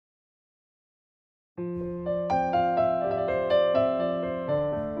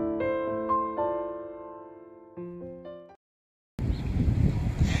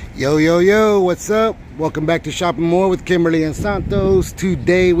Yo, yo, yo, what's up? Welcome back to Shopping More with Kimberly and Santos.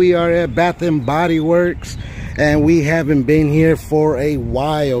 Today we are at Bath & Body Works, and we haven't been here for a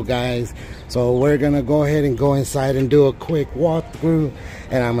while, guys. So we're going to go ahead and go inside and do a quick walkthrough,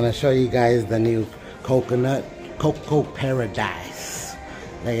 and I'm going to show you guys the new Coco Paradise.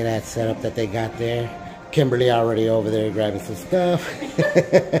 Look at that setup that they got there. Kimberly already over there grabbing some stuff.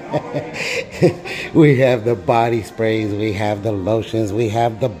 We have the body sprays, we have the lotions, we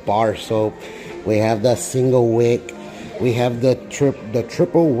have the bar soap, we have the single wick, we have the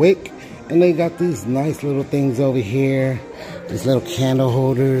triple wick, and they got these nice little things over here. These little candle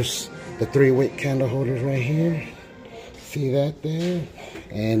holders, the 3-wick candle holders right here. See that there?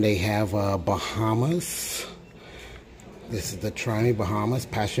 And they have Bahamas. This is the Try Me Bahamas,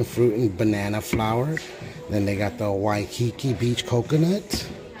 passion fruit and banana flower. Then they got the Waikiki Beach coconut.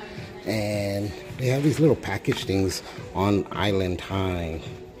 And they have these little package things on Island Time.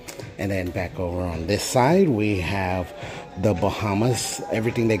 And then back over on this side, we have the Bahamas.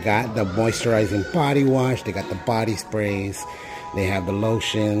 Everything they got, the moisturizing body wash. They got the body sprays. They have the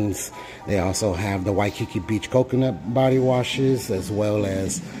lotions. They also have the Waikiki Beach coconut body washes, as well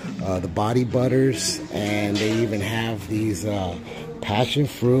as the body butters. And they even have these passion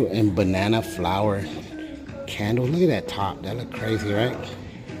fruit and banana flower candles. Look at that top. That look crazy, right?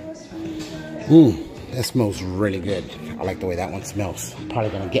 That smells really good. I like the way that one smells. I'm probably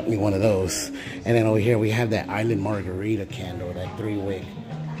gonna get me one of those. And then over here we have that Island Margarita candle, that 3-wick.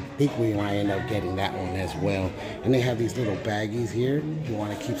 I think we might end up getting that one as well. And they have these little baggies here if you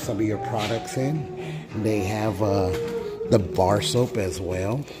want to keep some of your products in. They have the bar soap as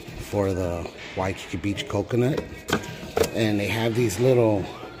well for the Waikiki Beach coconut. And they have these little,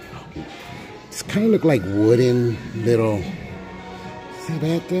 it's kind of look like wooden little, see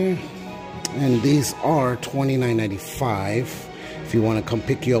that there? And these are $29.95 if you want to come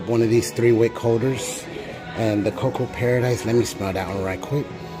pick you up one of these 3-wick holders. And the Coco Paradise, let me smell that one right quick.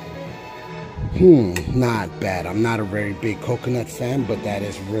 Not bad. I'm not a very big coconut fan, but that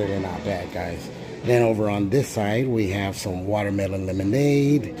is really not bad, guys. Then over on this side, we have some watermelon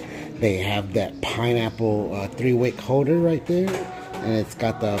lemonade. They have that pineapple 3-wick holder right there. And it's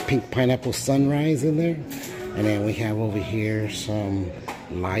got the pink pineapple sunrise in there. And then we have over here some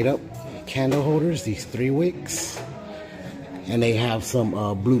light up candle holders, these 3-wicks. And they have some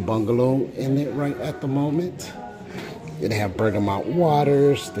blue bungalow in it right at the moment. They have bergamot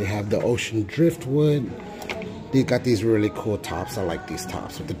waters. They have the ocean driftwood. They got these really cool tops. I like these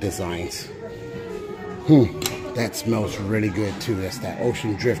tops with the designs. That smells really good too. That's that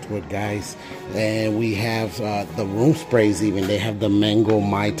ocean driftwood, guys. And we have the room sprays even. They have the mango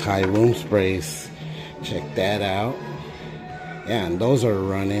Mai Tai room sprays. Check that out. Yeah, and those are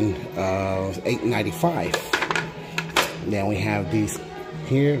running $8.95. Then we have these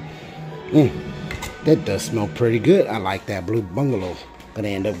here. That does smell pretty good. I like that blue bungalow. Gonna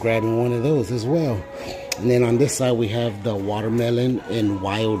end up grabbing one of those as well. And then on this side we have the watermelon and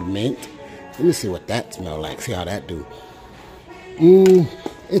wild mint. Let me see what that smells like. See how that do.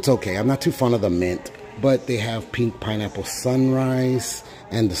 It's okay. I'm not too fond of the mint, but they have pink pineapple sunrise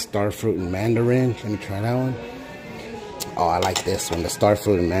and the starfruit and mandarin. Let me try that one. Oh, I like this one, the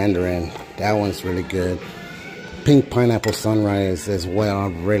starfruit and mandarin. That one's really good. Pink pineapple sunrise as well. I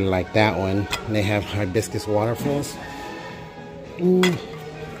really like that one. And they have hibiscus waterfalls.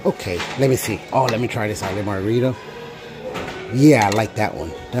 Okay, let me see. Oh, let me try this Island Margarita. Yeah, I like that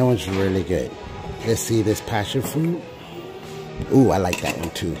one. That one's really good. Let's see this passion fruit. Ooh, I like that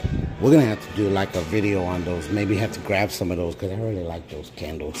one too. We're gonna have to do like a video on those. Maybe have to grab some of those because I really like those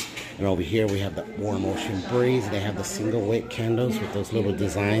candles. And over here we have the warm ocean breeze. They have the single wick candles with those little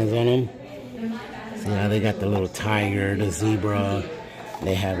designs on them. See how they got the little tiger, the zebra.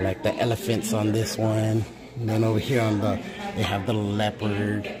 They have like the elephants on this one. And then over here on the, they have the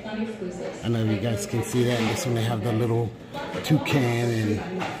leopard. I know you guys can see that. And this one they have the little toucan and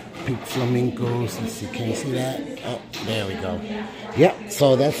pink flamingos. Let's see, can you see that? Oh, there we go. Yep,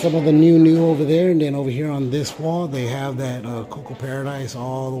 so that's some of the new over there. And then over here on this wall, they have that Coco Paradise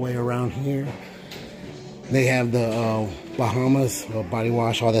all the way around here. They have the Bahamas body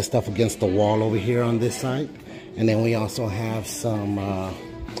wash, all that stuff against the wall over here on this side. And then we also have some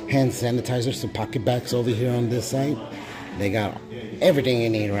hand sanitizers, some pocket bags over here on this side. They got everything you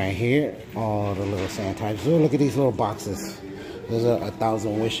need right here. All the little sanitizers. Oh, look at these little boxes. Those are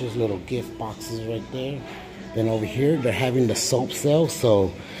 1,000 wishes, little gift boxes right there. Then over here, they're having the soap sale.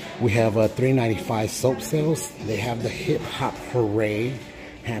 So we have $3.95 soap sales. They have the Hip Hop Hooray.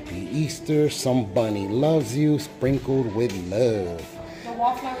 Happy Easter, somebody loves you, sprinkled with love. The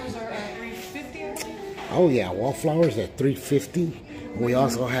wallflowers are $3.50. Oh yeah, wallflowers at $3.50. We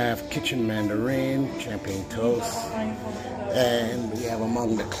also have kitchen mandarin, champagne toast, and we have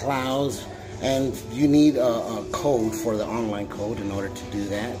among the clouds. And you need a code for the online code in order to do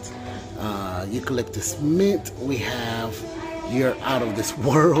that. Eucalyptus mint, we have You're Out of This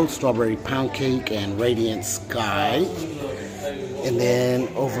World, strawberry pound cake, and radiant sky. And then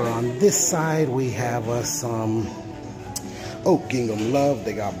over on this side we have some Gingham Love.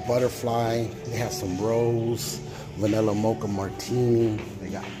 They got butterfly. They have some rose, vanilla mocha martini. They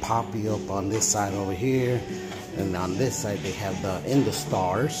got poppy up on this side over here. And on this side they have the In the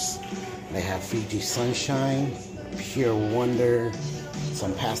Stars. They have Fiji Sunshine, Pure Wonder,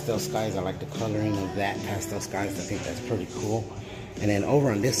 some pastel skies. I like the coloring of that pastel skies. I think that's pretty cool. And then over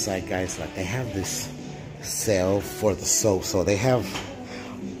on this side, guys, like they have this sale for the soap. So they have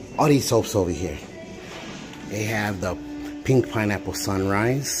all these soaps over here. They have the Pink Pineapple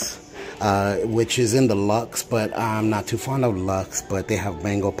Sunrise, which is in the Luxe, but I'm not too fond of Luxe. But they have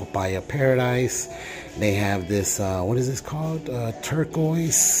Mango Papaya Paradise. They have this, what is this called?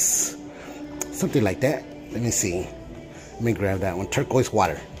 Turquoise, something like that. Let me see. Let me grab that one. Turquoise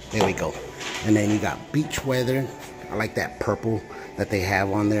water. There we go. And then you got Beach Weather. I like that purple that they have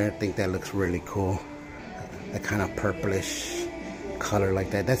on there. I think that looks really cool. That kind of purplish color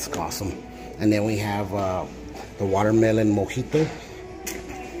like that. That's awesome. And then we have the Watermelon Mojito.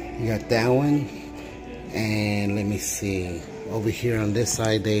 You got that one. And let me see. Over here on this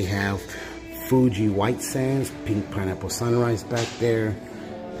side, they have Fuji White Sands, Pink Pineapple Sunrise back there.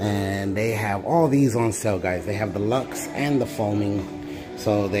 And they have all these on sale, guys. They have the Luxe and the foaming.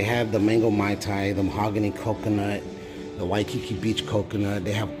 So they have the Mango Mai Tai, the Mahogany Coconut, the Waikiki Beach Coconut.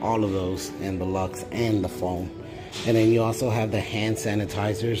 They have all of those in the Luxe and the foam. And then you also have the hand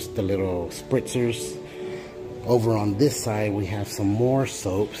sanitizers, the little spritzers. Over on this side, we have some more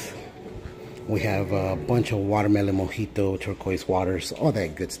soaps. We have a bunch of Watermelon Mojito, Turquoise Waters, all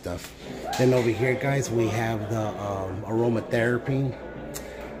that good stuff. Then over here, guys, we have the Aromatherapy.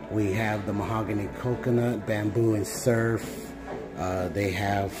 We have the Mahogany Coconut, Bamboo and Surf. They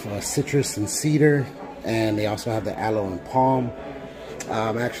have Citrus and Cedar. And they also have the Aloe and Palm.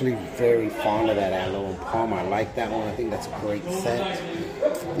 I'm actually very fond of that Aloe and Palm. I like that one. I think that's a great set.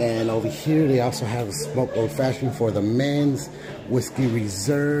 And over here, they also have a Smoked Old Fashioned for the men's. Whiskey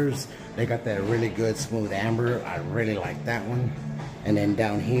Reserves. They got that really good smooth amber. I really like that one. And then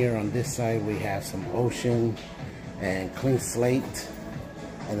down here on this side, we have some Ocean and Clean Slate.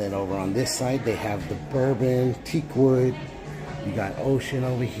 And then over on this side, they have the Bourbon, Teakwood. You got Ocean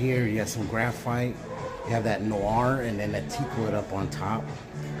over here. You got some Graphite. You have that Noir and then that Teakwood up on top.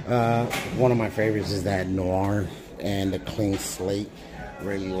 One of my favorites is that Noir and the Clean Slate.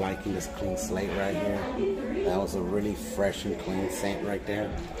 Really liking this Clean Slate right here. That was a really fresh and clean scent right there.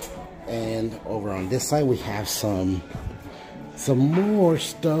 And over on this side, we have some more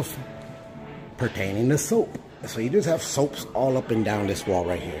stuff pertaining to soap. So you just have soaps all up and down this wall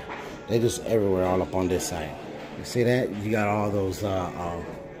right here. They're just everywhere, all up on this side. You see that? You got all those,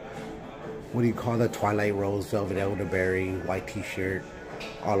 what do you call that? Twilight Rose, Velvet Elderberry, white t-shirt,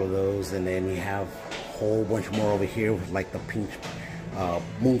 all of those. And then you have a whole bunch more over here with like the pink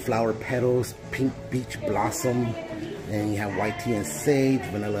Moonflower Petals, Pink Beach Blossom. And you have White Tea and Sage,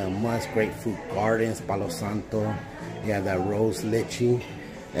 Vanilla and Musk, Grapefruit Gardens, Palo Santo. You have that Rose Lychee.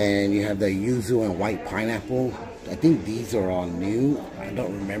 And you have the Yuzu and White Pineapple. I think these are all new. I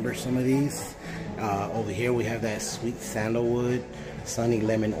don't remember some of these. Over here we have that Sweet Sandalwood, Sunny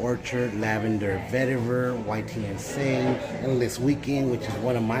Lemon Orchard, Lavender Vetiver, White Tea and Sage, Endless Weekend, which is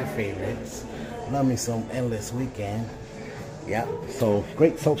one of my favorites. Love me some Endless Weekend. Yeah, so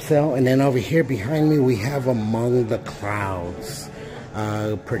great soap sale. And then over here behind me we have Among the Clouds.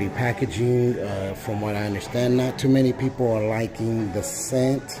 Pretty packaging. From what I understand, not too many people are liking the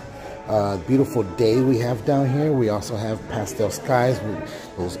scent. Beautiful day we have down here. We also have Pastel Skies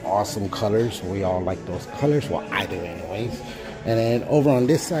with those awesome colors. We all like those colors. Well, I do anyways. And then over on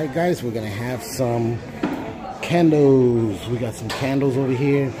this side, guys, we're gonna have some candles. We got some candles over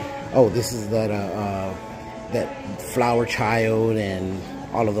here. Oh, this is that Flower Child and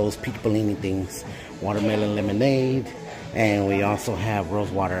all of those peach Bellini things. Watermelon Lemonade. And we also have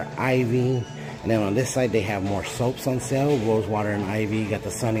Rosewater Ivy. And then on this side, they have more soaps on sale. Rosewater and Ivy. You got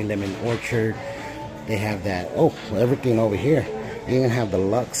the Sunny Lemon Orchard. They have that, oh, everything over here. You even have the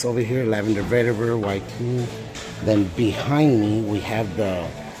Luxe over here. Lavender Vetiver, White Tea. Then behind me, we have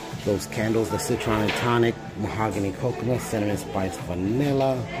those candles. The Citron and Tonic, Mahogany Coconut, Cinnamon Spice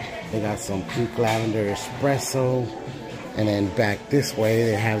Vanilla. They got some Pink Lavender Espresso. And then back this way,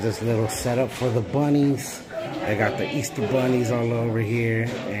 they have this little setup for the bunnies. They got the Easter bunnies all over here,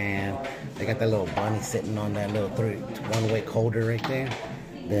 and They got that little bunny sitting on that little one-way holder right there.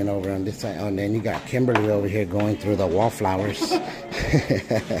 Then over on this side, oh, and then you got Kimberly over here going through the wallflowers.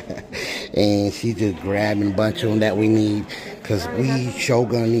 And she just grabbing a bunch of them that we need, because we sure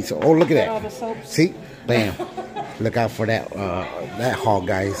gonna need some. Oh, look at that. See? Bam. Look out for that that haul,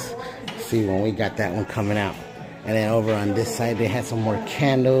 guys. See when we got that one coming out. And then over on this side, they had some more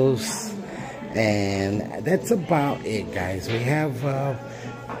candles. And that's about it, guys. We have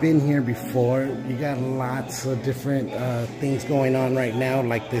been here before. You got lots of different things going on right now,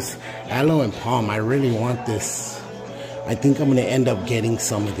 like this aloe and palm. I really want this. I think I'm gonna end up getting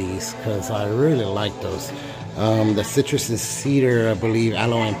some of these because I really like those. The citrus and cedar, I believe,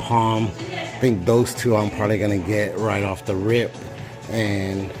 aloe and palm. I think those two I'm probably gonna get right off the rip.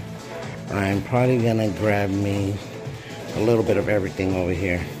 And I'm probably gonna grab me a little bit of everything over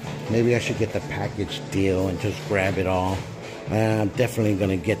here. Maybe I should get the package deal and just grab it all. I'm definitely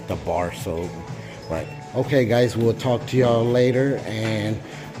gonna get the bar soap. Right. Okay, guys, we'll talk to y'all later, and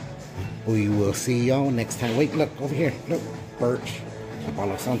we will see y'all next time. Wait, look over here. Look, birch,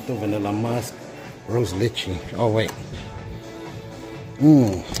 Palo Santo, vanilla musk, rose lychee. Oh wait.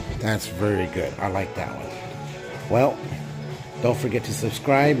 That's very good. I like that one. Well, don't forget to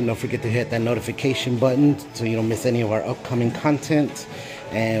subscribe, and don't forget to hit that notification button so you don't miss any of our upcoming content.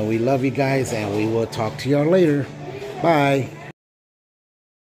 And we love you guys, and we will talk to y'all later. Bye.